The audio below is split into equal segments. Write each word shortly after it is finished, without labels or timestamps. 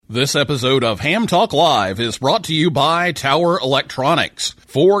This episode of Ham Talk Live is brought to you by Tower Electronics.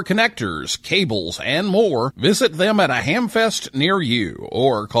 For connectors, cables, and more, visit them at a Hamfest near you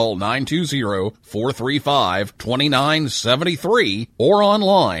or call 920-435-2973 or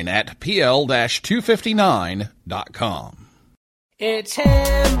online at pl-259.com. It's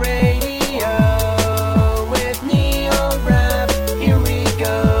Ham Radio with Neil Rapp. Here we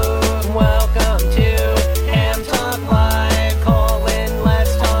go. Welcome to Ham Talk Live. Call in,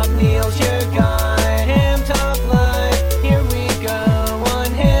 let's talk. Neil's your guy. Ham Talk Live. Here we go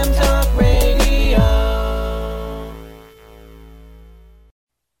on Ham Talk Radio.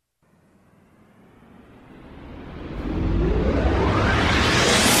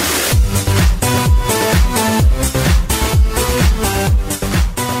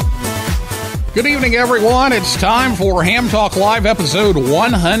 Good evening, everyone. It's time for Ham Talk Live episode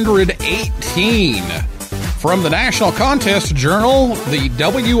 118. From the National Contest Journal, the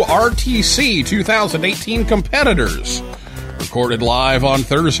WRTC 2018 competitors. Recorded live on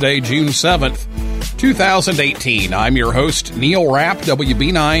Thursday, June 7th, 2018. I'm your host, Neil Rapp,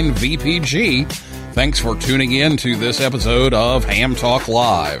 WB9VPG. Thanks for tuning in to this episode of Ham Talk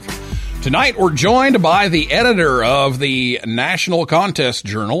Live. Tonight, we're joined by the editor of the National Contest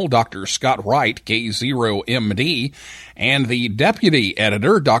Journal, Dr. Scott Wright, K0MD, and the deputy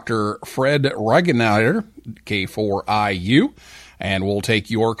editor, Dr. Fred Regenauer, K4IU, and we'll take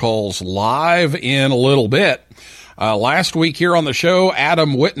your calls live in a little bit. Last week here on the show,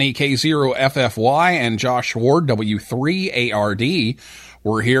 Adam Whitney, K0FFY, and Josh Ward, W3ARD,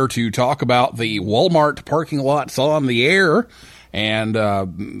 were here to talk about the Walmart parking lots on the air. And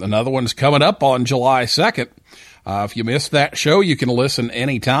another one's coming up on July 2nd. If you missed that show, you can listen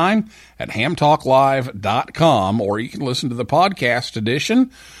anytime at hamtalklive.com, or you can listen to the podcast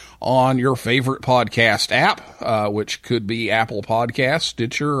edition on your favorite podcast app, which could be Apple Podcasts,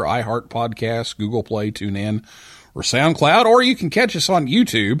 Stitcher, iHeart Podcasts, Google Play, TuneIn, or SoundCloud, or you can catch us on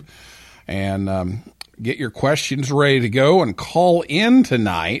YouTube and get your questions ready to go and call in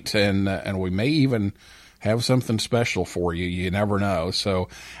tonight, and we may even have something special for you. You never know. So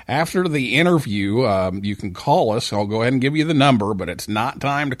after the interview, you can call us. I'll go ahead and give you the number, but it's not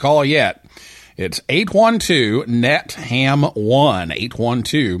time to call yet. It's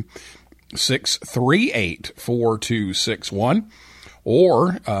 812-NET-HAM1, 812-638-4261,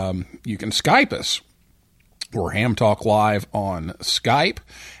 or you can Skype us. We're Ham Talk Live on Skype,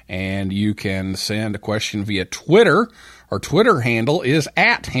 and you can send a question via Twitter. Our Twitter handle is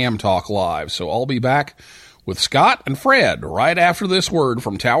at Ham Talk Live. So I'll be back with Scott and Fred right after this word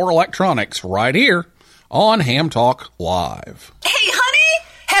from Tower Electronics right here on Ham Talk Live. Hey, honey,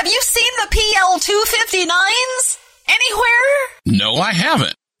 have you seen the PL259s anywhere? No, I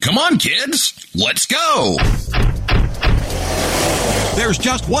haven't. Come on, kids. Let's go. There's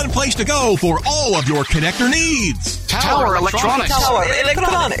just one place to go for all of your connector needs. Tower Electronics. Tower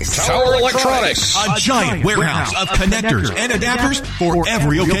Electronics. Tower Electronics. A giant warehouse of connectors and adapters for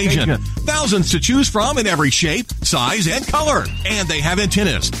every occasion. Thousands to choose from in every shape, size, and color. And they have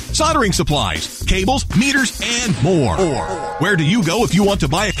antennas, soldering supplies, cables, meters, and more. Where do you go if you want to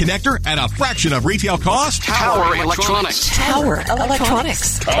buy a connector at a fraction of retail cost? Tower Electronics. Tower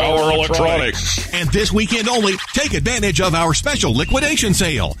Electronics. Tower Electronics. And this weekend only, take advantage of our special liquidation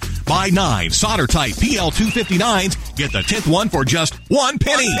sale. Buy 9 solder-type PL259s, get the 10th one for just 1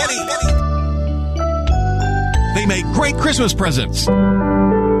 penny. They make great Christmas presents.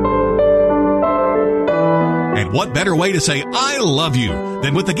 And what better way to say I love you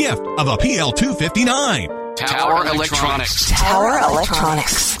than with the gift of a PL259? Tower Electronics. Tower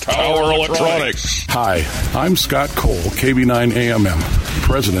Electronics. Tower Electronics. Hi, I'm Scott Cole, KB9AMM,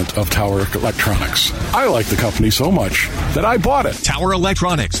 president of Tower Electronics. I like the company so much that I bought it. Tower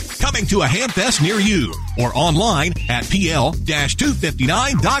Electronics, coming to a Hamfest near you, or online at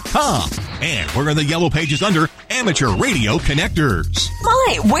pl-259.com. And we're in the yellow pages under Amateur Radio Connectors.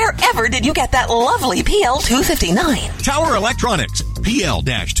 My, wherever did you get that lovely PL259? Tower Electronics,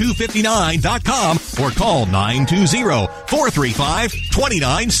 pl-259.com, or call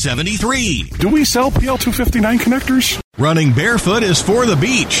 920-435-2973. Do we sell PL259 connectors? Running barefoot is for the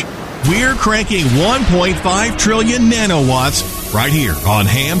beach. We're cranking 1.5 trillion nanowatts right here on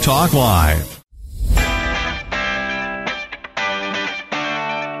Ham Talk Live.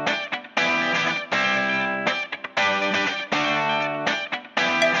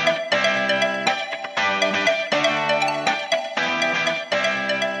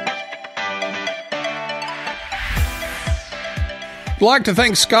 I'd like to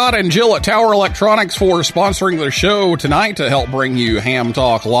thank Scott and Jill at Tower Electronics for sponsoring the show tonight to help bring you Ham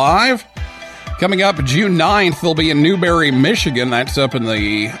Talk Live. Coming up June 9th, they'll be in Newberry, Michigan. That's up in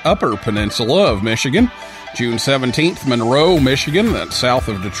the upper peninsula of Michigan. June 17th, Monroe, Michigan. That's south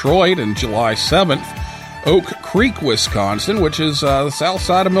of Detroit. And July 7th, Oak Creek, Wisconsin, which is the south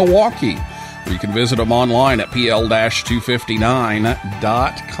side of Milwaukee. You can visit them online at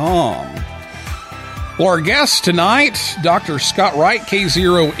pl-259.com. Well, our guest tonight, Dr. Scott Wright,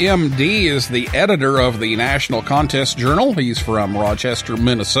 K0MD, is the editor of the National Contest Journal. He's from Rochester,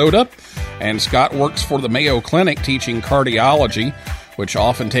 Minnesota, and Scott works for the Mayo Clinic teaching cardiology, which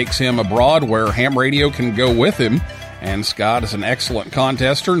often takes him abroad where ham radio can go with him. And Scott is an excellent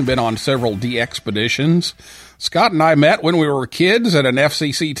contester and been on several DXpeditions. Scott and I met when we were kids at an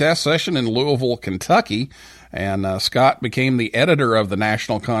FCC test session in Louisville, Kentucky. And Scott became the editor of the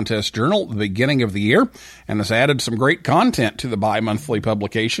National Contest Journal at the beginning of the year and has added some great content to the bi-monthly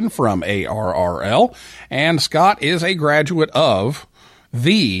publication from ARRL. And Scott is a graduate of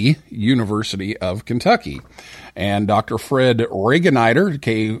the University of Kentucky. And Dr. Fred Regennider,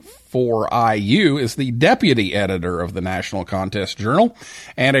 K4IU, is the deputy editor of the National Contest Journal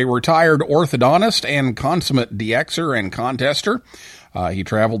and a retired orthodontist and consummate DXer and contester. He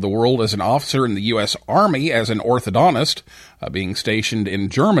traveled the world as an officer in the U.S. Army as an orthodontist, being stationed in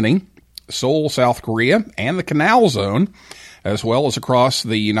Germany, Seoul, South Korea, and the Canal Zone, as well as across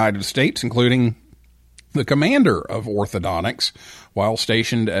the United States, including the commander of orthodontics while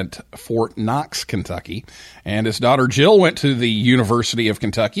stationed at Fort Knox, Kentucky. And his daughter Jill went to the University of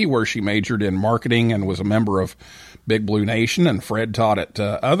Kentucky, where she majored in marketing and was a member of Big Blue Nation. And Fred taught at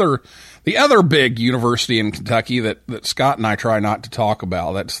the other big university in Kentucky that Scott and I try not to talk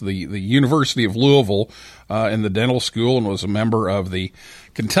about. That's the University of Louisville in the dental school, and was a member of the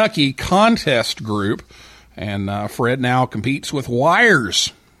Kentucky Contest Group. And Fred now competes with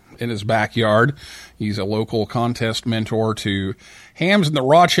wires in his backyard. He's a local contest mentor to hams in the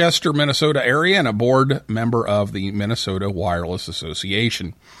Rochester, Minnesota area and a board member of the Minnesota Wireless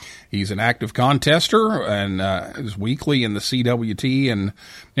Association. He's an active contester and is weekly in the CWT and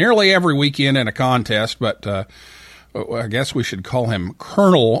nearly every weekend in a contest, but I guess we should call him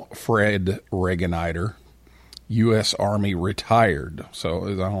Colonel Fred Regennider, U.S. Army retired. So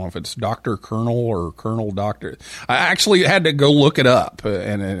I don't know if it's Dr. Colonel or Colonel Doctor. I actually had to go look it up,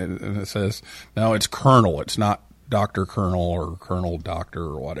 and it says, no, it's Colonel. It's not Dr. Colonel or Colonel Doctor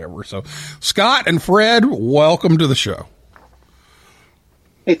or whatever. So Scott and Fred, welcome to the show.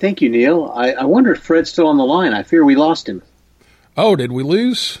 Hey, thank you, Neil. I wonder if Fred's still on the line. I fear we lost him. Oh, did we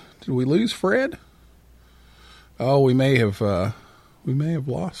lose Fred? Oh, we may have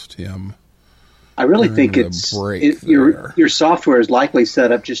lost him. I really think your software is likely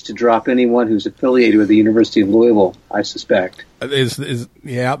set up just to drop anyone who's affiliated with the University of Louisville, I suspect.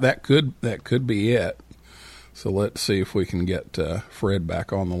 Yeah, that could be it. So let's see if we can get Fred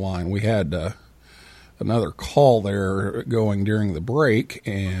back on the line. We had another call there going during the break,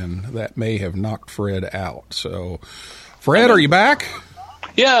 and that may have knocked Fred out. So, Fred, are you back?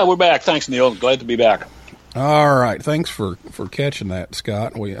 Yeah, we're back. Thanks, Neil. Glad to be back. All right. Thanks for catching that,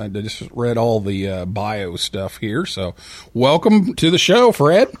 Scott. I just read all the bio stuff here. So welcome to the show,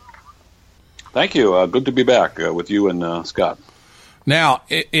 Fred. Thank you. Good to be back with you and Scott. Now,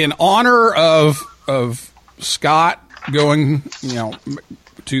 in honor of Scott going,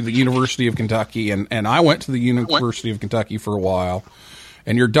 to the University of Kentucky, and I went to the University of Kentucky for a while,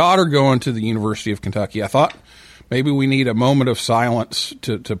 and your daughter going to the University of Kentucky, I thought maybe we need a moment of silence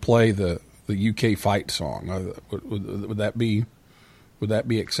to play the UK fight song. Would that be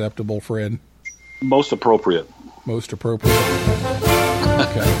acceptable, Fred? Most appropriate. Most appropriate.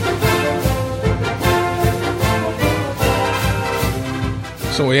 Okay.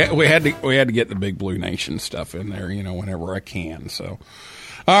 So we had to get the Big Blue Nation stuff in there, whenever I can. So,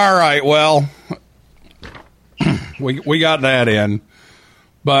 all right. Well, we got that in,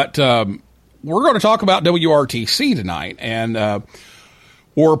 but we're going to talk about WRTC tonight, and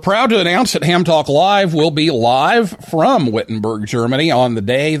we're proud to announce that Ham Talk Live will be live from Wittenberg, Germany on the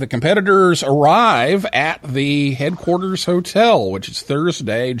day the competitors arrive at the headquarters hotel, which is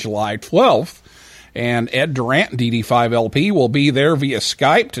Thursday, July 12th. And Ed Durant, DD5LP, will be there via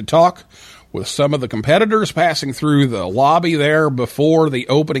Skype to talk with some of the competitors passing through the lobby there before the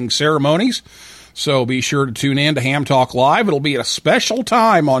opening ceremonies. So be sure to tune in to Ham Talk Live. It'll be at a special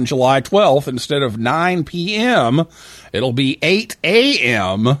time on July 12th. Instead of 9 p.m., it'll be 8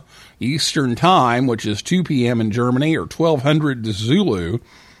 a.m. Eastern Time, which is 2 p.m. in Germany or 1200 Zulu.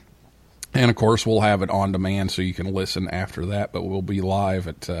 And, of course, we'll have it on demand so you can listen after that. But we'll be live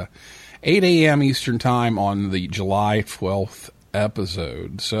at 8 a.m. Eastern Time on the July 12th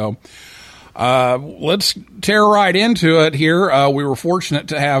episode. So, Let's tear right into it here. We were fortunate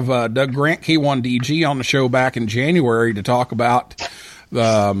to have Doug Grant, K1DG, on the show back in January to talk about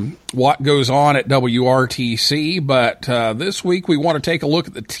what goes on at WRTC. But this week we want to take a look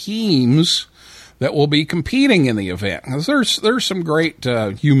at the teams that will be competing in the event. There's some great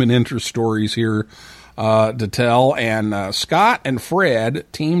human interest stories here to tell. And Scott and Fred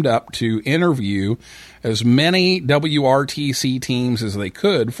teamed up to interview as many WRTC teams as they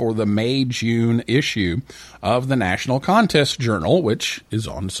could for the May-June issue of the National Contest Journal, which is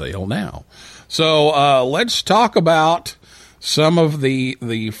on sale now. So let's talk about some of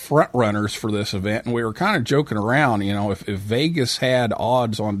the front runners for this event. And we were kind of joking around, if Vegas had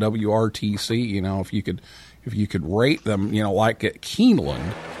odds on WRTC, if you could rate them, like at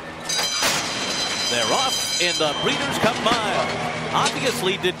Keeneland. They're off in the Breeders' Cup Mile.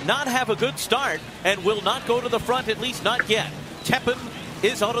 Obviously did not have a good start and will not go to the front, at least not yet. Tepin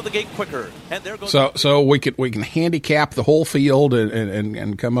is out of the gate quicker. And there goes so we can handicap the whole field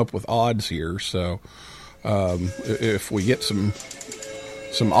and come up with odds here. So if we get some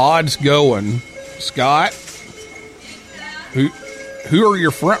odds going, Scott, who are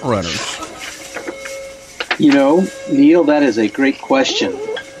your front runners? Neil, that is a great question.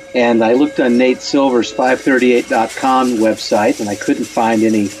 And I looked on Nate Silver's 538.com website, and I couldn't find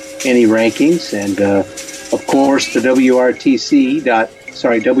any rankings. And of course, the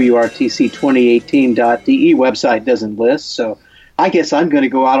WRTC2018.de website doesn't list. So I guess I'm going to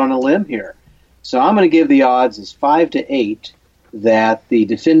go out on a limb here. So I'm going to give the odds as 5-8 that the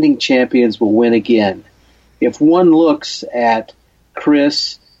defending champions will win again. If one looks at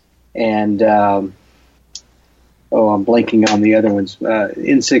Chris and I'm blanking on the other ones,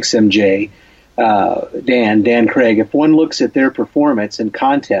 N6MJ, Dan Craig. If one looks at their performance in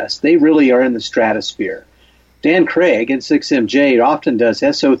contests, they really are in the stratosphere. Dan Craig, N6MJ, often does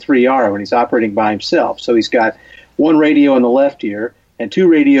SO3R when he's operating by himself. So he's got one radio in the left ear and two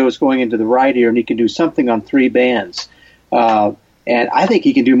radios going into the right ear, and he can do something on 3 bands. And I think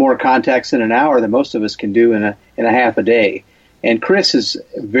he can do more contacts in an hour than most of us can do in a half a day. And Chris is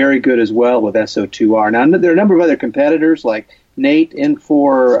very good as well with SO2R. Now, there are a number of other competitors like Nate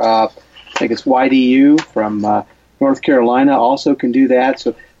N4, I think it's YDU from North Carolina, also can do that.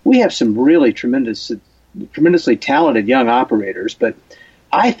 So we have some really tremendously talented young operators. But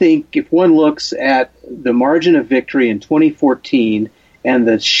I think if one looks at the margin of victory in 2014 and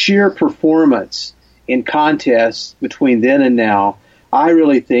the sheer performance in contests between then and now, I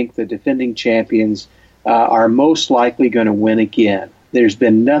really think the defending champions are most likely going to win again. There's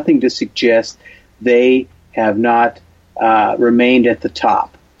been nothing to suggest they have not remained at the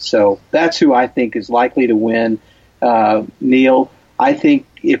top. So that's who I think is likely to win. Neil, I think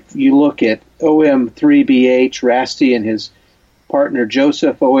if you look at OM3BH, Rasty and his partner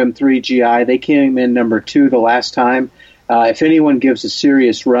Joseph, OM3GI, they came in number 2 the last time. If anyone gives a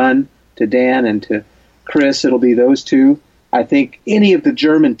serious run to Dan and to Chris, it'll be those two. I think any of the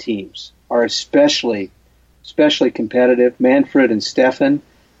German teams are especially competitive. Manfred and Stefan,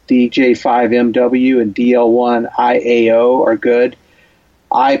 DJ5MW and DL1IAO are good.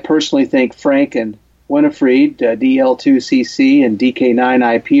 I personally think Frank and Winifred, DL2CC and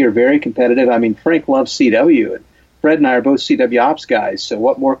DK9IP are very competitive. I mean, Frank loves CW, and Fred and I are both CW ops guys, so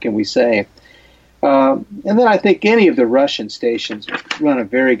what more can we say? And then I think any of the Russian stations run a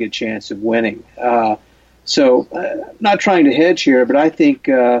very good chance of winning. So not trying to hedge here, but I think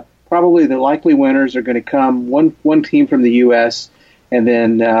probably the likely winners are going to come one team from the U.S., and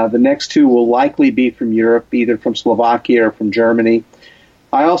then the next two will likely be from Europe, either from Slovakia or from Germany.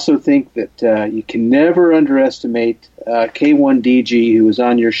 I also think that you can never underestimate K1DG, who was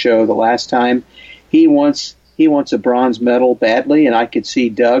on your show the last time. He wants a bronze medal badly, and I could see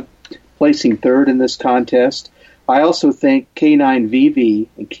Doug placing third in this contest. I also think K9VV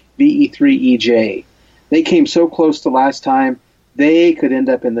and VE3EJ, they came so close to last time, they could end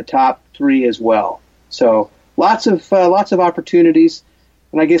up in the top 3 as well. So lots of opportunities.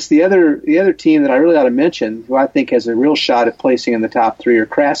 And I guess the other team that I really ought to mention, who I think has a real shot at placing in the top 3, are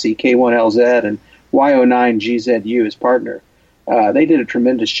Crassi, K1LZ, and Y09GZU, his partner. They did a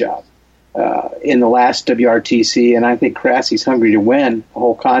tremendous job in the last WRTC, and I think Crassi's hungry to win the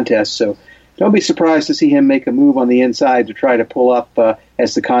whole contest. So don't be surprised to see him make a move on the inside to try to pull up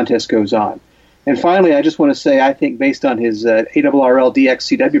as the contest goes on. And finally, I just want to say, I think based on his ARRL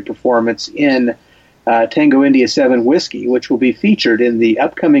DXCW performance in Tango India 7 Whiskey, which will be featured in the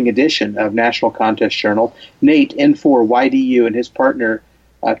upcoming edition of National Contest Journal, Nate N4YDU and his partner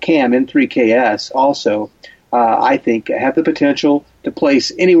Cam N3KS also, I think, have the potential to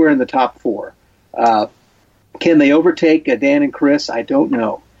place anywhere in the top 4. Can they overtake Dan and Chris? I don't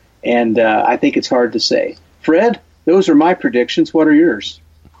know. And I think it's hard to say. Fred, those are my predictions. What are yours?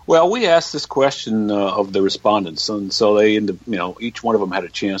 Well, we asked this question of the respondents, and so they, each one of them had a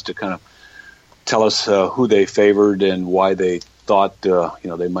chance to kind of tell us who they favored and why they thought,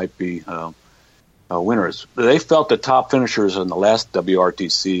 they might be winners. They felt the top finishers in the last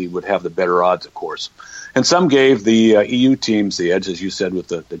WRTC would have the better odds, of course. And some gave the EU teams the edge, as you said, with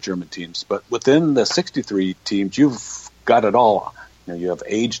the German teams. But within the 63 teams, you've got it all. You have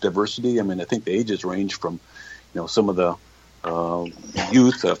age diversity. I mean, I think the ages range from, some of the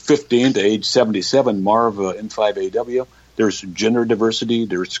youth, 15 to age 77, Marv N5AW. There's gender diversity.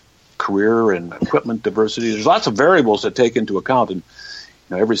 There's career and equipment diversity. There's lots of variables that take into account, and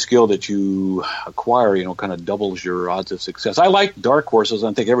every skill that you acquire, kind of doubles your odds of success. I like dark horses.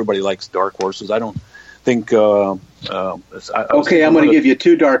 I think everybody likes dark horses. I don't think. Okay, I'm going to give you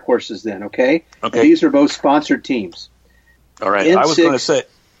two dark horses then. Okay. Okay. These are both sponsored teams. All right. I was going to say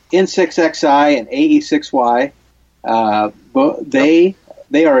N6XI and AE6Y.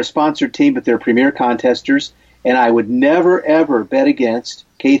 They are a sponsored team, but they're premier contesters. And I would never ever bet against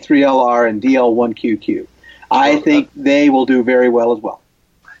K3LR and DL1QQ. I think they will do very well as well.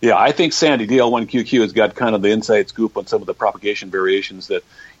 Yeah, I think Sandy DL1QQ has got kind of the inside scoop on some of the propagation variations that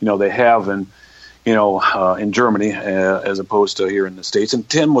they have in Germany as opposed to here in the States. And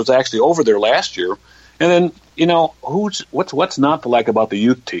Tim was actually over there last year. And then what's not to like about the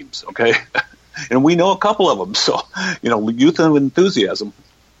youth teams? Okay, and we know a couple of them. So youth and enthusiasm.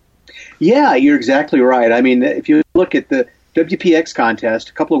 Yeah, you're exactly right. I mean, if you look at the WPX contest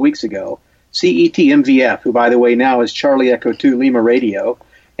a couple of weeks ago, CET-MVF, who, by the way, now is Charlie Echo 2 Lima Radio,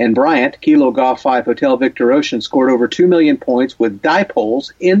 and Bryant, Kilo Golf 5 Hotel Victor Ocean, scored over 2 million points with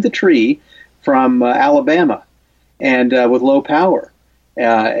dipoles in the tree from Alabama and with low power.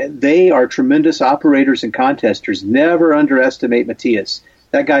 They are tremendous operators and contesters. Never underestimate Matias.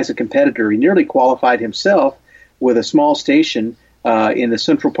 That guy's a competitor. He nearly qualified himself with a small station in the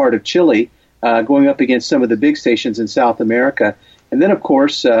central part of Chile, going up against some of the big stations in South America. And then, of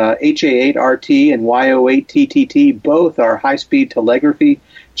course, HA8RT and Y08TTT, both are high-speed telegraphy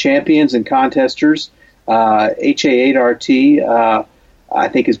champions and contesters. HA8RT, I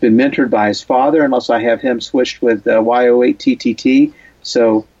think, has been mentored by his father, unless I have him switched with Y08TTT.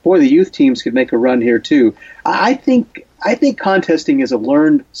 So, boy, the youth teams could make a run here, too. I think contesting is a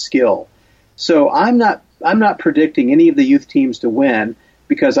learned skill. So I'm not predicting any of the youth teams to win,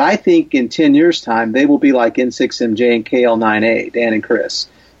 because I think in 10 years' time, they will be like N6MJ and KL9A, Dan and Chris.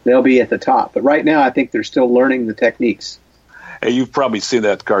 They'll be at the top. But right now, I think they're still learning the techniques. Hey, you've probably seen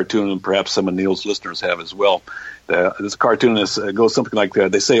that cartoon, and perhaps some of Neil's listeners have as well. This cartoon goes something like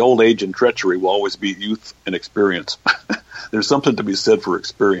that. They say old age and treachery will always beat youth and experience. There's something to be said for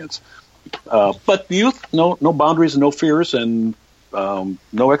experience. But youth, no boundaries, no fears, and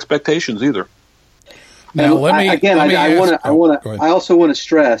no expectations either. Now, I also want to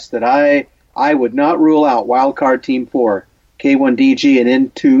stress that I would not rule out Wildcard Team 4, K1DG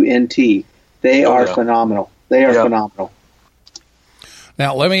and N2NT. They are phenomenal. They are phenomenal.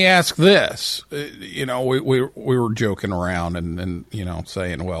 Now, let me ask this. We were joking around and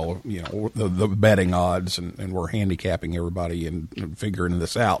saying, well, the betting odds and we're handicapping everybody and figuring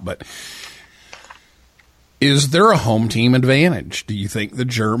this out. But is there a home team advantage? Do you think the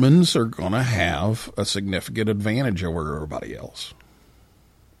Germans are going to have a significant advantage over everybody else?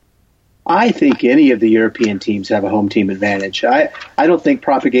 I think any of the European teams have a home team advantage. I don't think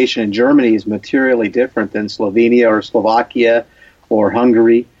propagation in Germany is materially different than Slovenia or Slovakia or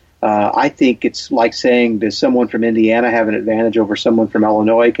Hungary. I think it's like saying, does someone from Indiana have an advantage over someone from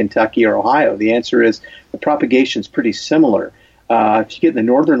Illinois, Kentucky, or Ohio? The answer is the propagation is pretty similar. If you get in the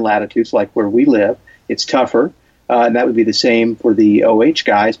northern latitudes, like where we live, it's tougher, and that would be the same for the OH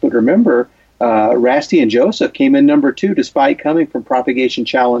guys. But remember, Rasty and Joseph came in number 2 despite coming from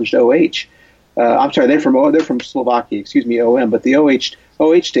propagation-challenged OH. I'm sorry, they're from Slovakia, OM. But the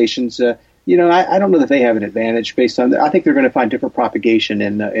OH stations, I don't know that they have an advantage based on that. I think they're going to find different propagation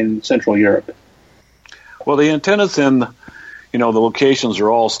in Central Europe. Well, the antennas and the locations are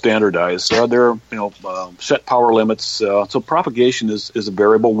all standardized. They're set power limits. So propagation is a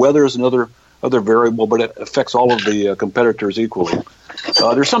variable. Weather is another variable, but it affects all of the competitors equally.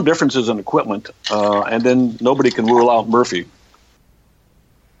 There's some differences in equipment, and then nobody can rule out Murphy.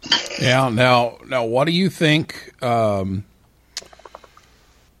 Yeah. Now, what do you think?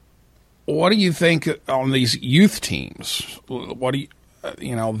 What do you think on these youth teams? What do you?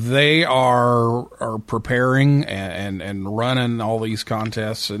 They are preparing and running all these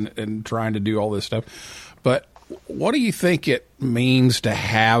contests and trying to do all this stuff. But what do you think it means to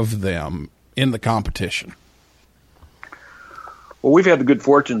have them in the competition? Well, we've had the good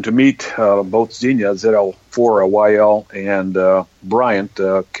fortune to meet both Xenia, ZL4YL, and Bryant,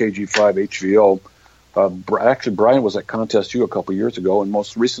 KG5HVO. Actually, Bryant was at Contest U a couple years ago, and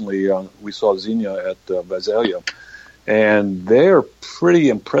most recently we saw Xenia at Visalia. And they're pretty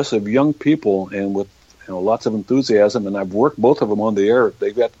impressive young people, and with lots of enthusiasm. And I've worked both of them on the air.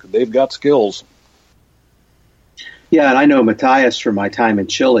 They've got skills. Yeah, and I know Matthias from my time in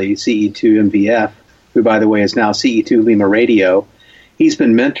Chile, CE2 MVF, who, by the way, is now CE2 Lima Radio. He's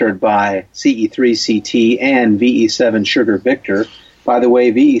been mentored by CE3 CT and VE7 Sugar Victor. By the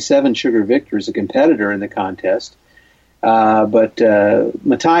way, VE7 Sugar Victor is a competitor in the contest. But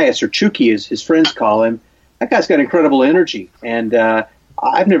Matthias, or Chucky as his friends call him, that guy's got incredible energy. And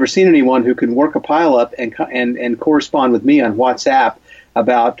I've never seen anyone who can work a pile-up and correspond with me on WhatsApp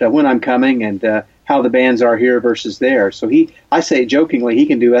about when I'm coming and how the bands are here versus there. So I say jokingly, he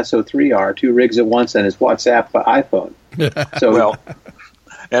can do SO3R, 2 rigs at once, on his WhatsApp iPhone. So, well,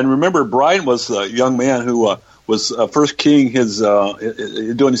 and remember, Brian was a young man who was first keying his doing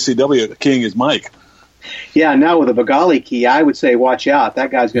the CW, keying his mic. Yeah, now with a Bengali key, I would say watch out.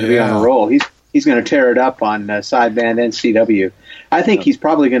 That guy's going to be on a roll. He's going to tear it up on sideband and CW. I think he's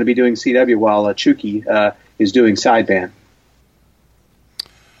probably going to be doing CW while Chucky is doing sideband.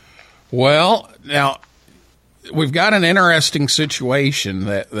 Well, now, we've got an interesting situation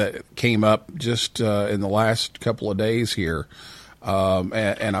that came up just in the last couple of days here.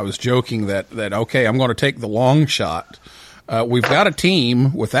 And I was joking that okay, I'm going to take the long shot. We've got a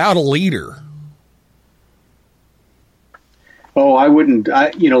team without a leader. Oh, I wouldn't.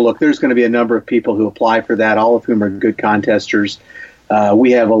 Look, there's going to be a number of people who apply for that, all of whom are good contesters.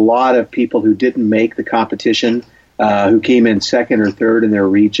 We have a lot of people who didn't make the competition, who came in second or third in their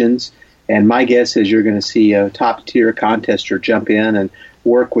regions. And my guess is you're going to see a top-tier contester jump in and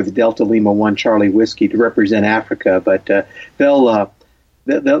work with Delta Lima 1 Charlie Whiskey to represent Africa. But they'll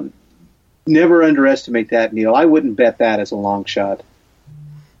never underestimate that, Neil. I wouldn't bet that as a long shot.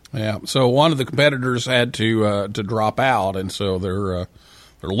 Yeah. So one of the competitors had to drop out, and so they're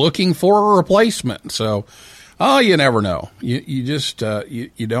looking for a replacement. So, you never know. You just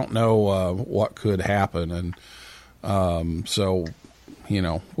you don't know what could happen, and so.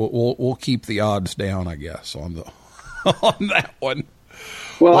 We'll keep the odds down, I guess, on that one.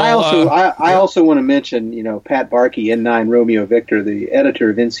 Well, I also want to mention, Pat Barkey, N9 Romeo Victor, the editor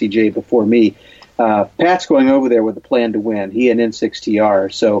of NCJ before me. Pat's going over there with a plan to win. He and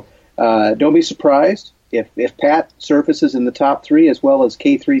N6TR. So don't be surprised if Pat surfaces in the top 3 as well as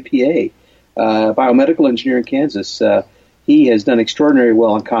K3PA, Biomedical Engineer in Kansas. He has done extraordinarily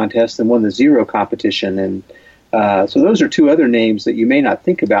well in contests and won the Zero competition. And so those are 2 other names that you may not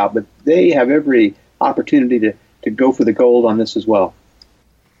think about, but they have every opportunity to go for the gold on this as well.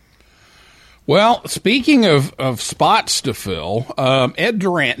 Well, speaking of spots to fill, Ed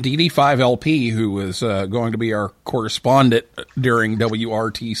Durant, DD5LP, who is going to be our correspondent during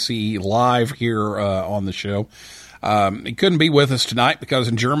WRTC Live here on the show, he couldn't be with us tonight because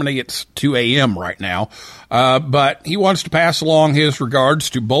in Germany it's 2 a.m. right now. But he wants to pass along his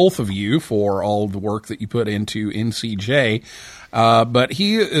regards to both of you for all the work that you put into NCJ. But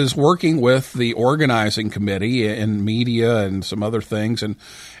he is working with the organizing committee in media and some other things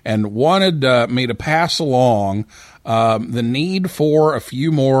and wanted me to pass along the need for a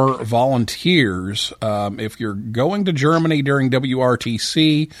few more volunteers. If you're going to Germany during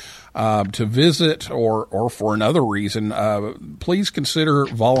WRTC, to visit or for another reason, please consider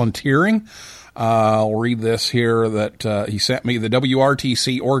volunteering. I'll read this here that he sent me. The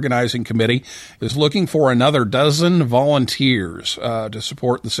WRTC Organizing Committee is looking for another dozen volunteers to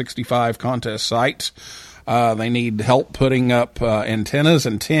support the 65 contest sites. They need help putting up antennas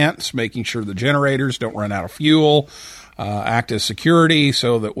and tents, making sure the generators don't run out of fuel, act as security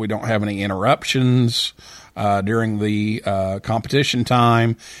so that we don't have any interruptions during the competition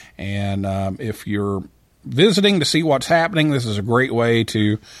time. And if you're visiting to see what's happening, this is a great way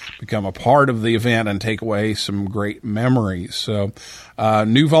to become a part of the event and take away some great memories. So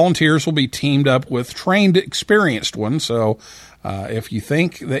new volunteers will be teamed up with trained, experienced ones. So if you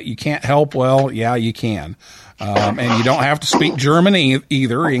think that you can't help, well, yeah, you can. And you don't have to speak German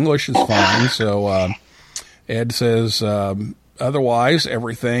either. English is fine. So Ed says otherwise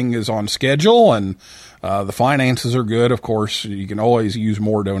everything is on schedule and the finances are good. Of course, you can always use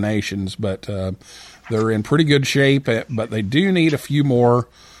more donations, but they're in pretty good shape, but they do need a few more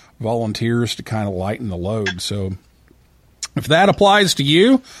volunteers to kind of lighten the load. So if that applies to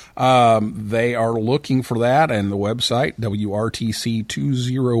you, they are looking for that, and the website,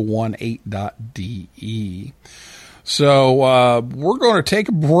 WRTC2018.de. So we're going to take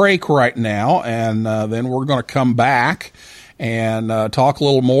a break right now, and then we're going to come back and talk a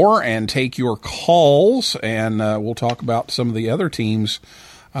little more and take your calls. And we'll talk about some of the other teams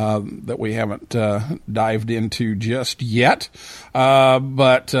that we haven't dived into just yet.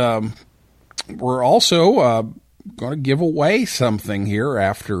 But we're also going to give away something here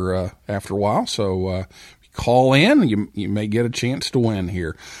after a while. So call in. You may get a chance to win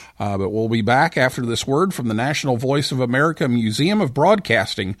here. But we'll be back after this word from the National Voice of America Museum of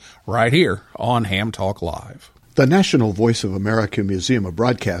Broadcasting right here on Ham Talk Live. The National Voice of America Museum of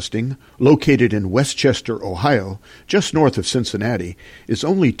Broadcasting, located in Westchester, Ohio, just north of Cincinnati, is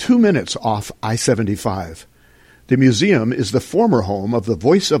only 2 minutes off I-75. The museum is the former home of the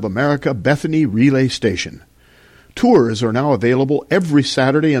Voice of America Bethany Relay Station. Tours are now available every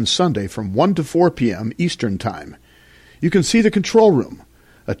Saturday and Sunday from 1 to 4 p.m. Eastern Time. You can see the control room,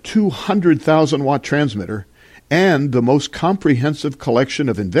 a 200,000-watt transmitter, and the most comprehensive collection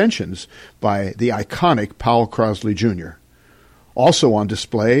of inventions by the iconic Powell Crosley Jr. Also on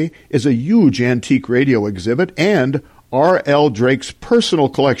display is a huge antique radio exhibit and R.L. Drake's personal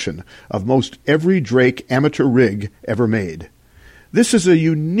collection of most every Drake amateur rig ever made. This is a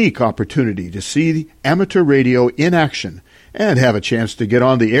unique opportunity to see amateur radio in action and have a chance to get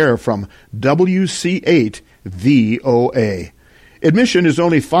on the air from WC8 VOA. Admission is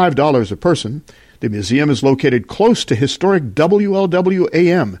only $5 a person. The museum is located close to historic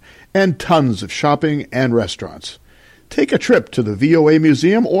WLW-AM and tons of shopping and restaurants. Take a trip to the VOA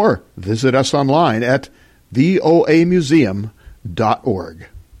Museum or visit us online at voamuseum.org.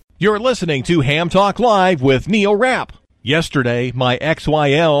 You're listening to Ham Talk Live with Neil Rapp. Yesterday, my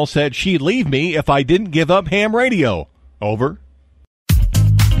XYL said she'd leave me if I didn't give up ham radio. Over.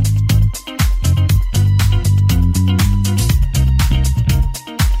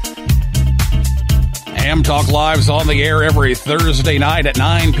 Ham Talk Live's on the air every Thursday night at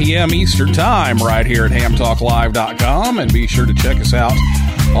 9 p.m. Eastern Time right here at hamtalklive.com. And be sure to check us out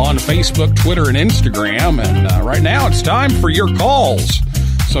on Facebook, Twitter, and Instagram. And right now it's time for your calls.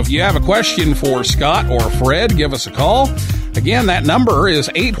 So if you have a question for Scott or Fred, give us a call. Again, that number is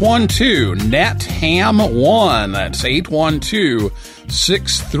 812-NET-HAM-1. That's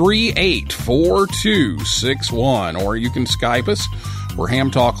 812-638-4261. Or you can Skype us. We're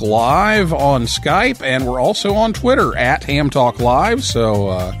Ham Talk Live on Skype, and we're also on Twitter at Ham Talk Live.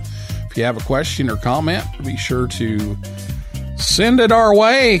 So if you have a question or comment, be sure to send it our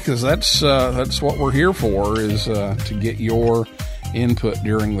way, because that's what we're here for, is to get your input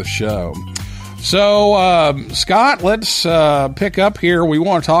during the show. So, Scott, let's pick up here. We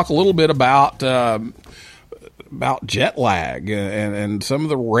want to talk a little bit about jet lag and some of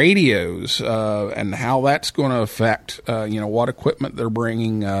the radios and how that's going to affect, what equipment they're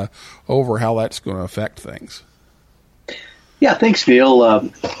bringing over, how that's going to affect things. Yeah, thanks, Neil.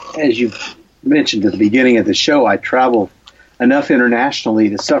 As you mentioned at the beginning of the show, I travel enough internationally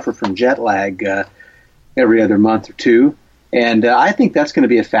to suffer from jet lag every other month or two. And I think that's going to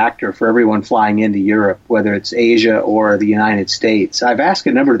be a factor for everyone flying into Europe, whether it's Asia or the United States. I've asked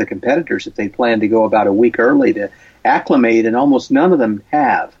a number of the competitors if they plan to go about a week early to acclimate, and almost none of them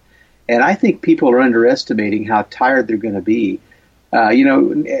have. And I think people are underestimating how tired they're going to be.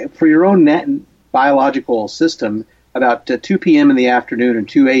 For your own biological system, about 2 p.m. in the afternoon and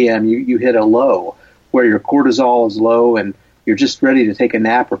 2 a.m., you hit a low where your cortisol is low and you're just ready to take a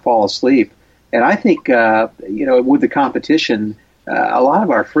nap or fall asleep. And I think, with the competition, a lot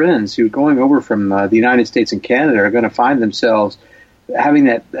of our friends who are going over from the United States and Canada are going to find themselves having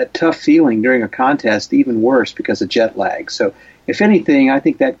that tough feeling during a contest, even worse because of jet lag. So, if anything, I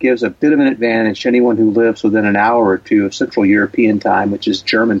think that gives a bit of an advantage to anyone who lives within an hour or two of Central European time, which is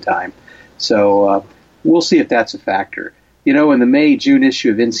German time. So, we'll see if that's a factor. In the May-June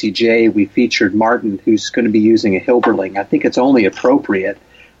issue of NCJ, we featured Martin, who's going to be using a Hilberling. I think it's only appropriate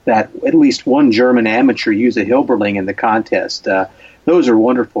that at least one German amateur use a Hilberling in the contest. Those are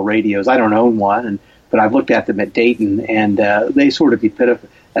wonderful radios. I don't own one, but I've looked at them at Dayton, and they sort of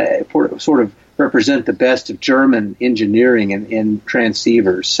represent the best of German engineering in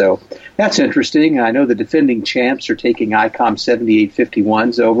transceivers. So that's interesting. I know the defending champs are taking ICOM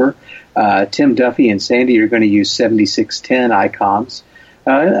 7851s over. Tim Duffy and Sandy are going to use 7610 ICOMs.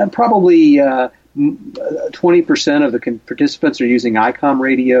 Probably 20% of the participants are using ICOM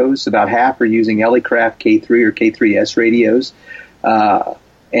radios. About half are using Elecraft K3 or K3S radios.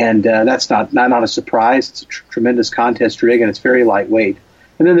 And that's not a surprise. It's a tremendous contest rig, and it's very lightweight.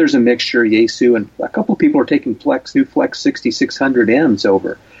 And then there's a mixture, Yaesu, and a couple of people are taking new Flex 6600Ms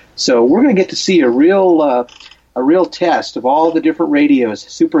over. So we're going to get to see a real test of all the different radios,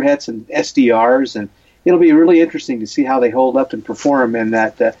 superhets and SDRs, and it'll be really interesting to see how they hold up and perform in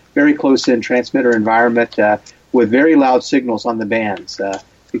that very close-in transmitter environment with very loud signals on the bands,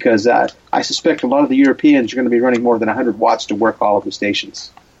 because I suspect a lot of the Europeans are going to be running more than 100 watts to work all of the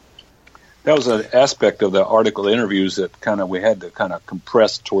stations. That was an aspect of the article, the interviews, that we had to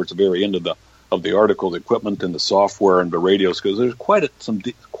compress towards the very end of the article, the equipment and the software and the radios, because there's quite some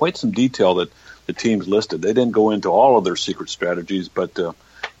detail that the teams listed. They didn't go into all of their secret strategies, but that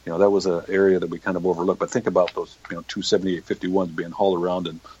was an area that we kind of overlooked. But think about those, two 7851s being hauled around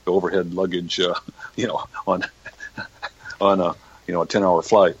and the overhead luggage, on a 10-hour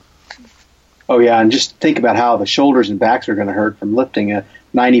flight. Oh yeah, and just think about how the shoulders and backs are going to hurt from lifting a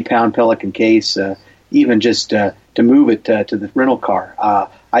 90-pound Pelican case, even just to move it to the rental car.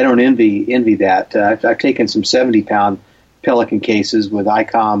 I don't envy that. I've taken some 70-pound Pelican cases with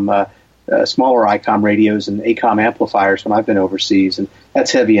ICOM, smaller ICOM radios and ACOM amplifiers when I've been overseas, and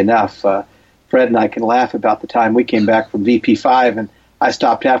that's heavy enough. Fred and I can laugh about the time we came back from VP5, and I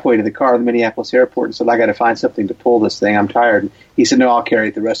stopped halfway to the car at the Minneapolis airport and said, I got to find something to pull this thing. I'm tired. And he said, no, I'll carry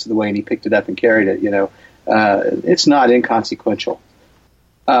it the rest of the way, and he picked it up and carried it. It's not inconsequential.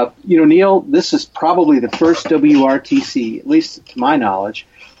 Neil, this is probably the first WRTC, at least to my knowledge,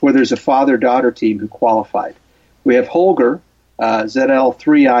 where there's a father-daughter team who qualified. We have Holger,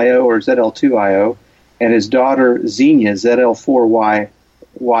 ZL3IO or ZL2IO, and his daughter Xenia,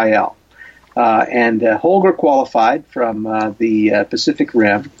 ZL4YL. And Holger qualified from the Pacific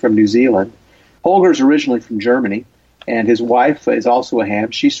Rim from New Zealand. Holger's originally from Germany, and his wife is also a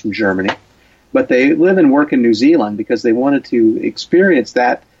ham. She's from Germany. But they live and work in New Zealand because they wanted to experience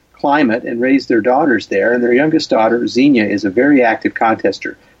that climate and raise their daughters there. And their youngest daughter, Xenia, is a very active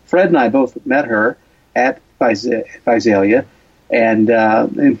contester. Fred and I both met her at Visalia,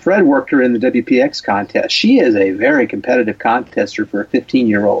 and Fred worked her in the WPX contest. She is a very competitive contester for a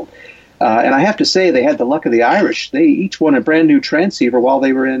 15-year-old. And I have to say, they had the luck of the Irish. They each won a brand new transceiver while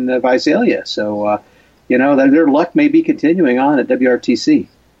they were in Visalia. So, their luck may be continuing on at WRTC.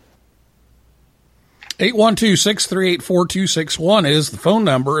 812-638-4261 is the phone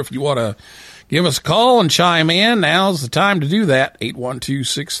number. If you want to give us a call and chime in, now's the time to do that.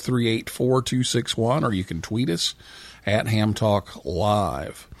 812-638-4261, or you can tweet us at Ham Talk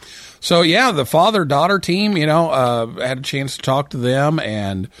Live. So, yeah, the father-daughter team, had a chance to talk to them,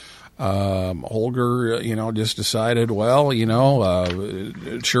 and Holger, just decided,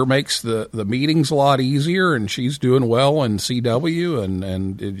 it sure makes the meetings a lot easier, and she's doing well in CW,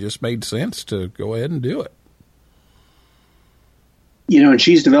 and it just made sense to go ahead and do it. And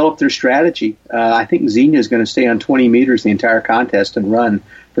she's developed their strategy. I think Xenia is going to stay on 20 meters the entire contest and run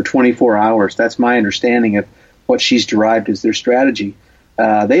for 24 hours. That's my understanding of what she's derived as their strategy.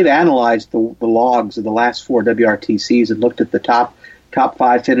 They've analyzed the logs of the last 4 WRTCs and looked at the top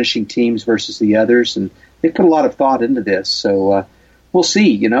 5 finishing teams versus the others, and they put a lot of thought into this. So we'll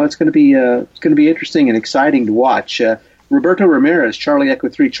see. It's going to be interesting and exciting to watch. Roberto Ramirez, Charlie Echo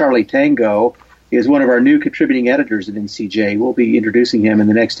 3 Charlie Tango, is one of our new contributing editors at NCJ. We'll be introducing him in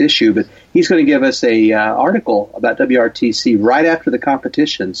the next issue, but he's going to give us a article about WRTC right after the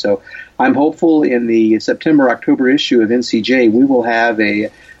competition. So I'm hopeful in the September-October issue of NCJ we will have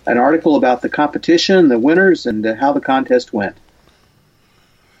an article about the competition, the winners, and how the contest went.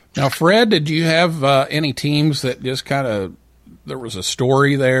 Now, Fred, did you have any teams that just there was a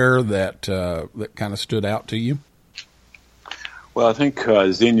story there that kind of stood out to you? Well, I think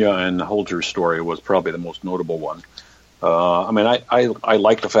Xenia and Holger's story was probably the most notable one. I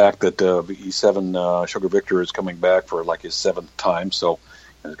like the fact that E7 Sugar Victor is coming back for like his 7th time, so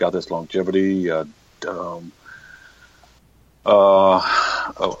he's got this longevity. Marv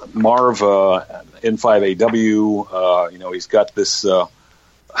N5AW, he's got this.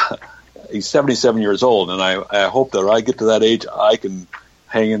 He's 77 years old, and I hope that when I get to that age, I can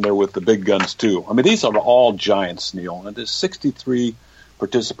hang in there with the big guns too. These are all giants, Neil, and there's 63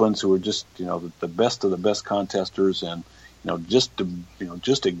 participants who are just the best of the best contesters, and just to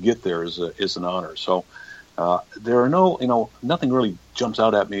get there is an honor. So there are nothing really jumps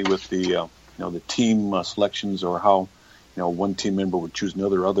out at me with the team selections or how one team member would choose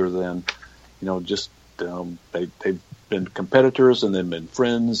another, other than they've been competitors and then been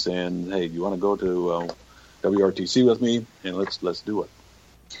friends, and hey, you want to go to WRTC with me, and let's do it.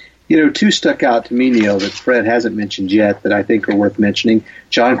 2 stuck out to me, Neil, that Fred hasn't mentioned yet that I think are worth mentioning.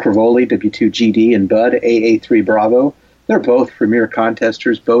 John Cravoli, W2GD, and Bud, AA3 Bravo. They're both premier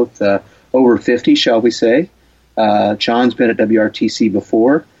contesters, both over 50, shall we say. John's been at WRTC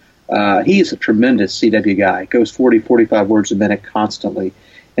before. He's a tremendous CW guy. Goes 40, 45 words a minute constantly.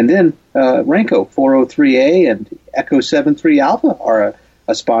 And then Renko, 403A, and Echo 73 Alpha are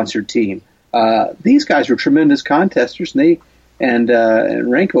a sponsored team. These guys are tremendous contesters, and And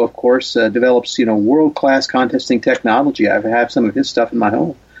Renko, of course, develops world-class contesting technology. I have some of his stuff in my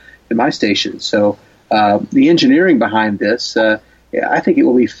home, in my station. So the engineering behind this, I think it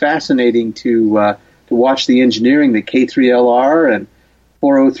will be fascinating to watch the engineering that K3LR and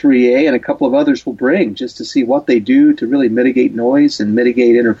 403A and a couple of others will bring, just to see what they do to really mitigate noise and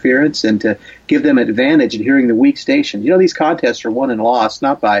mitigate interference and to give them advantage in hearing the weak station. These contests are won and lost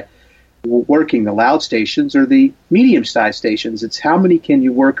not by working the loud stations or the medium-sized stations. It's how many can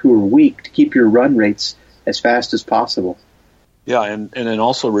you work who are weak to keep your run rates as fast as possible. Yeah, and then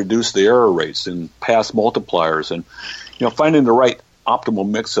also reduce the error rates and pass multipliers, and finding the right optimal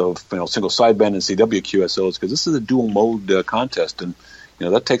mix of single sideband and CW QSOs, because this is a dual mode contest, and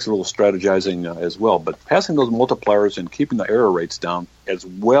that takes a little strategizing as well. But passing those multipliers and keeping the error rates down, as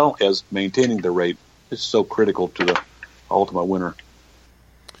well as maintaining the rate, is so critical to the ultimate winner.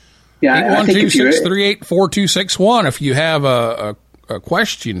 Yeah, 812-638-4261. If you have a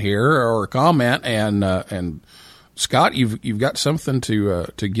question here or a comment, and Scott, you've got something to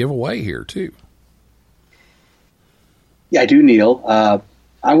give away here too. Yeah, I do, Neil.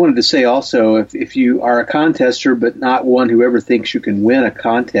 I wanted to say also, if you are a contester but not one who ever thinks you can win a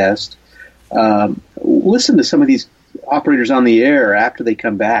contest, listen to some of these operators on the air after they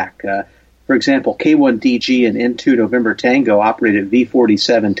come back. For example, K1DG and N2 November Tango operated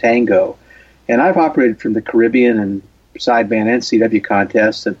V47 Tango. And I've operated from the Caribbean and sideband and CW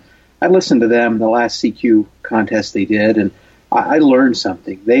contests, and I listened to them the last CQ contest they did, and I learned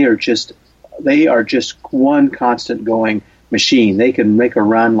something. They are just one constant going machine. They can make a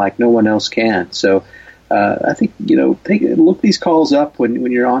run like no one else can. So I think, look these calls up when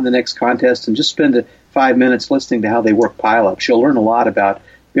you're on the next contest and just spend 5 minutes listening to how they work pileups. You'll learn a lot about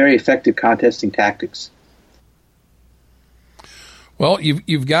very effective contesting tactics. Well,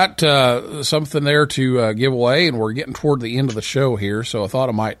 you've got something there to give away, and we're getting toward the end of the show here, so I thought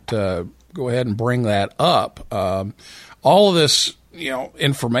I might go ahead and bring that up. All of this,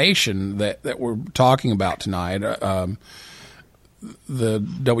 information that we're talking about tonight, the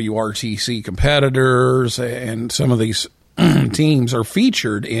WRTC competitors and some of these teams are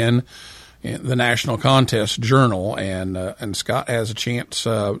featured in the National Contest Journal, and Scott has a chance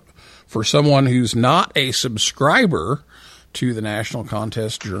for someone who's not a subscriber to the National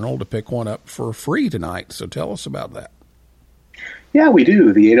Contest Journal to pick one up for free tonight. So tell us about that. Yeah, we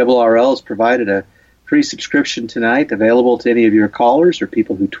do. The ARRL has provided a free subscription tonight, available to any of your callers or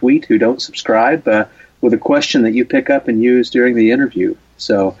people who tweet who don't subscribe, with a question that you pick up and use during the interview.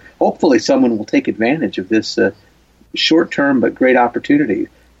 So hopefully someone will take advantage of this short-term but great opportunity.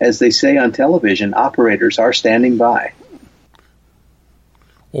 As they say on television, operators are standing by.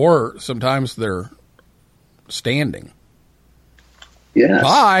 Or sometimes they're standing. Yes.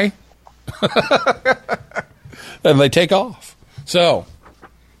 Bye. And they take off. So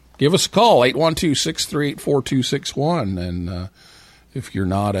give us a call, 812-638-4261. And if you're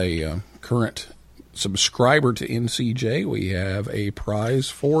not a current subscriber to NCJ, we have a prize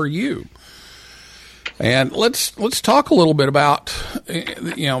for you. And let's talk a little bit about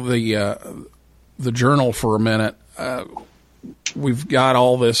the journal for a minute. We've got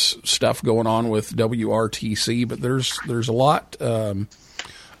all this stuff going on with WRTC, but there's a lot of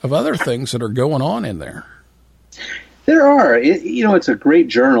other things that are going on in there. There are. It's a great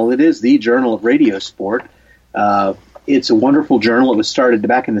journal. It is the journal of radio sport. It's a wonderful journal. It was started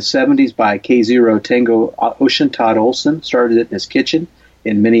back in the 70s by K0 Tango Ocean. Todd Olson started it in his kitchen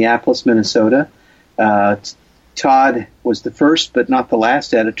in Minneapolis, Minnesota. Todd was the first but not the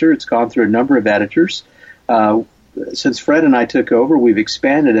last editor. It's gone through a number of editors. Since Fred and I took over, we've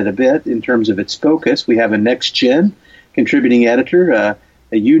expanded it a bit in terms of its focus. We have a next-gen contributing editor,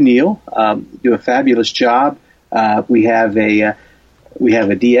 you, Neil, do a fabulous job. We have a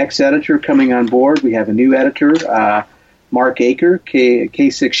DX editor coming on board. We have a new editor, Mark Aker,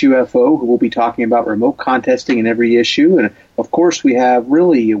 K6UFO, who will be talking about remote contesting in every issue. And, of course, we have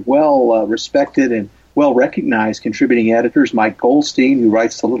really well-respected and well-recognized contributing editors, Mike Goldstein, who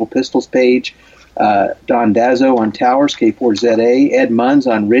writes the Little Pistols page, Don Dazzo on Towers, K4ZA, Ed Munns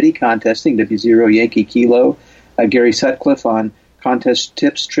on RTTY contesting, W0 Yankee Kilo, Gary Sutcliffe on contest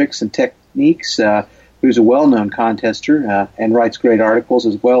tips, tricks, and techniques, who's a well-known contester and writes great articles,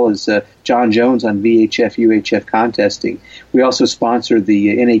 as well as John Jones on VHF, UHF contesting. We also sponsor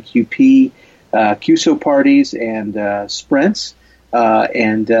the NAQP QSO parties and sprints,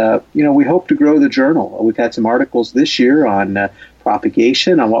 and we hope to grow the journal. We've had some articles this year on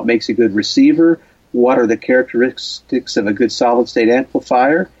propagation, on what makes a good receiver, what are the characteristics of a good solid-state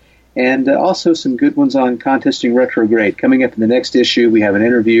amplifier, and also some good ones on contesting retrograde. Coming up in the next issue, we have an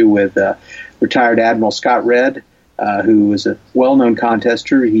interview with retired Admiral Scott Redd, who is a well-known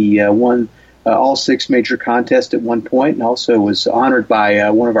contester. He won all 6 major contests at one point, and also was honored by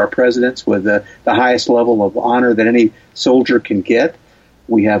one of our presidents with the highest level of honor that any soldier can get.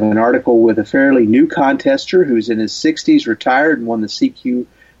 We have an article with a fairly new contester who's in his 60s, retired, and won the CQ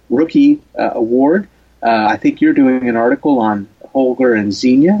Rookie Award. I think you're doing an article on Holger and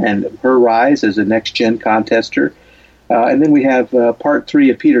Xenia and her rise as a next-gen contester. And then we have part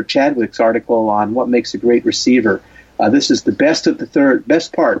 3 of Peter Chadwick's article on what makes a great receiver. This is the best of the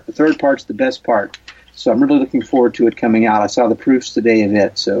best part. The third part's the best part. So I'm really looking forward to it coming out. I saw the proofs today of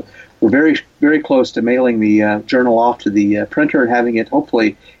it. So we're very, very close to mailing the journal off to the printer and having it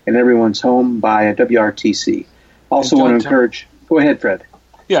hopefully in everyone's home by WRTC. Also want to encourage. Go ahead, Fred.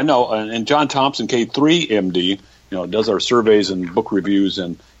 Yeah, no, and John Thompson, K3 MD, does our surveys and book reviews,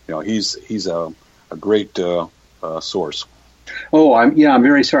 and he's a great source. Oh, I'm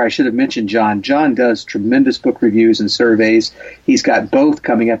very sorry. I should have mentioned John. John does tremendous book reviews and surveys. He's got both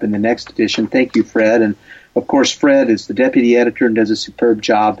coming up in the next edition. Thank you, Fred. And, of course, Fred is the deputy editor and does a superb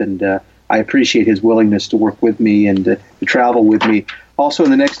job, and I appreciate his willingness to work with me and to travel with me. Also,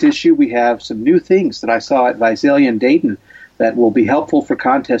 in the next issue, we have some new things that I saw at Visalia and Dayton that will be helpful for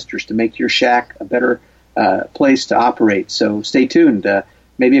contesters to make your shack a better place to operate. So stay tuned.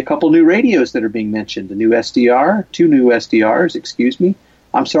 Maybe a couple new radios that are being mentioned. A new SDR, 2 new SDRs, excuse me.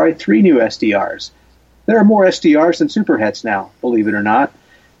 I'm sorry, 3 new SDRs. There are more SDRs than Superhets now, believe it or not.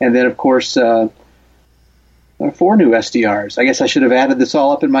 And then, of course, 4 new SDRs. I guess I should have added this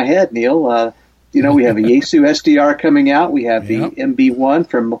all up in my head, Neil. We have a Yaesu SDR coming out. We have the MB1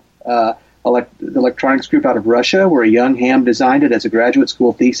 from the electronics group out of Russia, where a young ham designed it as a graduate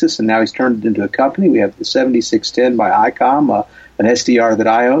school thesis, and now he's turned it into a company. We have the 7610 by ICOM, an SDR that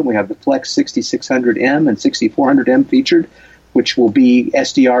I own. We have the Flex 6600M and 6400M featured, which will be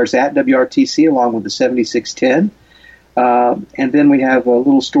SDRs at WRTC along with the 7610. And then we have a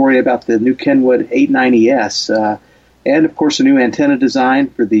little story about the new Kenwood 890S, and, of course, a new antenna design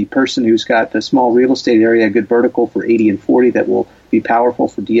for the person who's got a small real estate area, a good vertical for 80 and 40 that will be powerful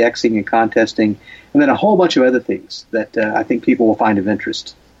for DXing and contesting, and then a whole bunch of other things that I think people will find of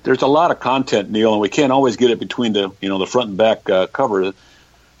interest. There's a lot of content, Neil, and we can't always get it between the the front and back cover, and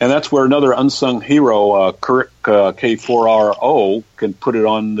that's where another unsung hero, Kirk K4RO, can put it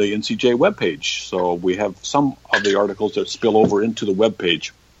on the NCJ webpage. So we have some of the articles that spill over into the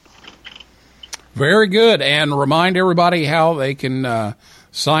webpage. Very good, and remind everybody how they can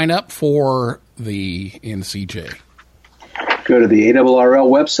sign up for the NCJ. Go to the ARRL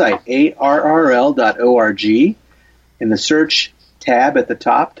website, arrl.org. In the search tab at the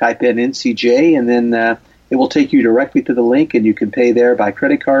top, type in NCJ, and then it will take you directly to the link, and you can pay there by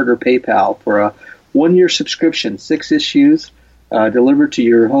credit card or PayPal for a 1-year subscription, 6 issues, delivered to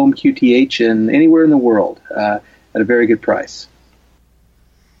your home QTH and anywhere in the world at a very good price.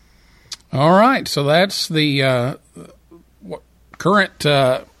 All right, so that's the current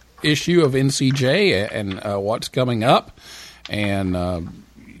issue of NCJ and what's coming up, and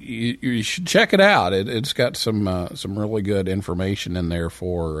you should check it out. It's got some really good information in there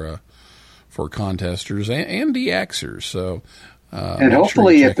for contesters and DXers. So, and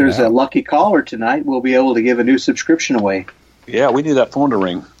hopefully, if there's a lucky caller tonight, we'll be able to give a new subscription away. Yeah, we need that phone to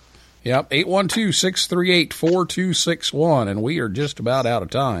ring. Yep, 812-638-4261, and we are just about out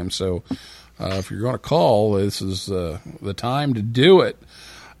of time. So if you're going to call, this is the time to do it.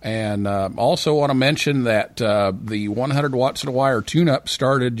 And also want to mention that the 100 watts of wire tune-up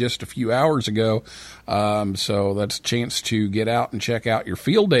started just a few hours ago. So that's a chance to get out and check out your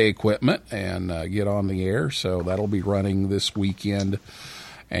field day equipment and get on the air. So that'll be running this weekend.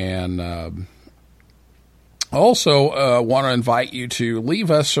 And also want to invite you to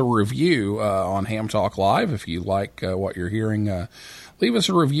leave us a review on Ham Talk Live if you like what you're hearing. Leave us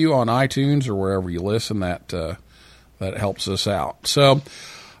a review on iTunes or wherever you listen. That helps us out. So,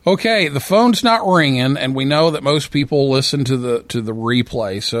 okay, the phone's not ringing, and we know that most people listen to the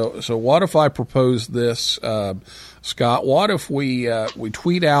replay. So what if I propose this, Scott? What if we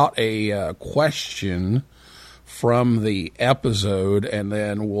tweet out a question from the episode, and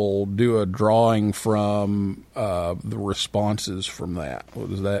then we'll do a drawing from the responses from that?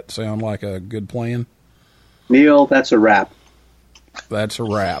 Does that sound like a good plan? Neil, that's a wrap. That's a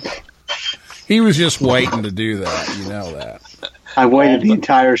wrap. He was just waiting to do that. You know that. I waited the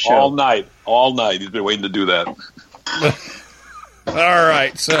entire show. All night. He's been waiting to do that. All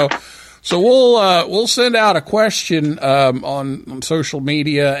right. So we'll send out a question on social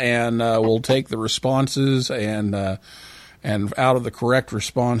media, and we'll take the responses, and out of the correct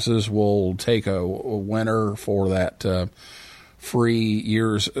responses, we'll take a winner for that free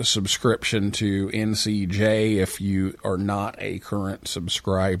year's subscription to NCJ if you are not a current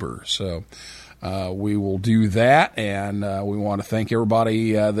subscriber. So we will do that, and we want to thank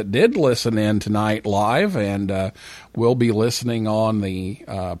everybody that did listen in tonight live, and we'll be listening on the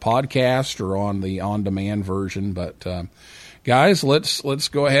podcast or on the on-demand version. But guys, let's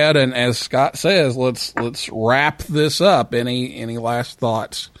go ahead and, as Scott says, let's wrap this up. Any last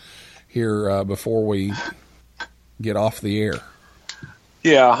thoughts here before we get off the air?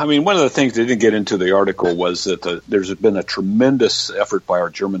 Yeah, I mean, one of the things they didn't get into the article was that there's been a tremendous effort by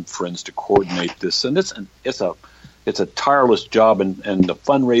our German friends to coordinate this, and it's a tireless job, and the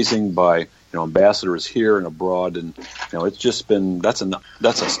fundraising by ambassadors here and abroad, and it's just been that's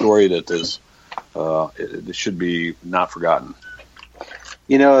a story that is it should be not forgotten.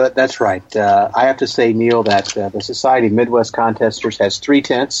 That's right. I have to say, Neil, that the Society of Midwest Contesters has 3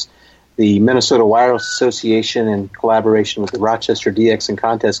 tents. The Minnesota Wireless Association, in collaboration with the Rochester DX and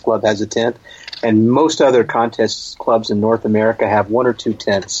Contest Club, has a tent, and most other contest clubs in North America have 1 or 2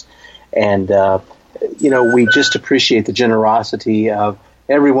 tents. And we just appreciate the generosity of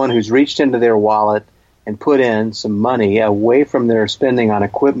everyone who's reached into their wallet and put in some money away from their spending on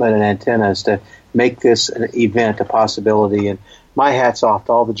equipment and antennas to make this an event a possibility. And my hat's off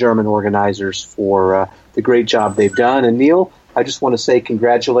to all the German organizers for the great job they've done. And Neil, I just want to say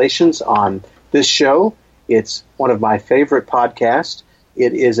congratulations on this show. It's one of my favorite podcasts.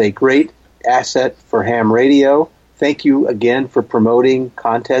 It is a great asset for ham radio. Thank you again for promoting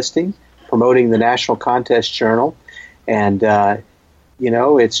contesting, promoting the National Contest Journal. And,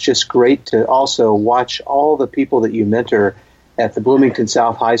 it's just great to also watch all the people that you mentor at the Bloomington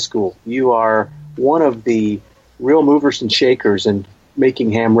South High School. You are one of the real movers and shakers in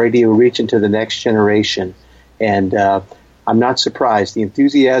making ham radio reach into the next generation. And I'm not surprised. The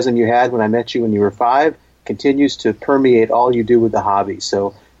enthusiasm you had when I met you when you were 5 continues to permeate all you do with the hobby.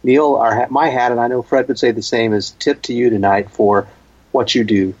 So, Neil, my hat, and I know Fred would say the same, is tipped to you tonight for what you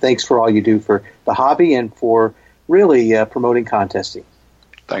do. Thanks for all you do for the hobby and for really promoting contesting.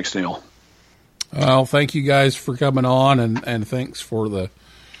 Thanks, Neil. Well, thank you guys for coming on, and thanks for the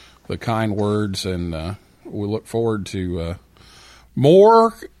kind words. And we look forward to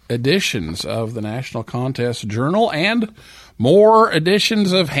more editions of the National Contest Journal and more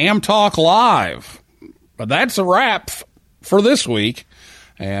editions of Ham Talk Live. But that's a wrap for this week.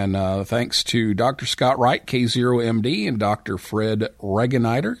 And thanks to Dr. Scott Wright, K0MD, and Dr. Fred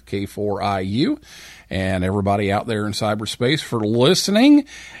Regeniter, K4IU, and everybody out there in cyberspace for listening.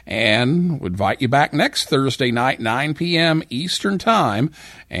 And we invite you back next Thursday night, 9 p.m. Eastern Time.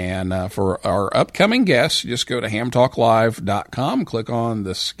 And for our upcoming guests, just go to hamtalklive.com, click on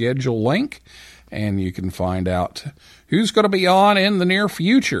the schedule link, and you can find out who's going to be on in the near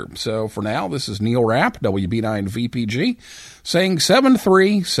future. So for now, this is Neil Rapp, WB9VPG, saying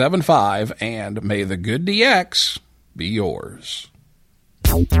 7375, and may the good DX be yours.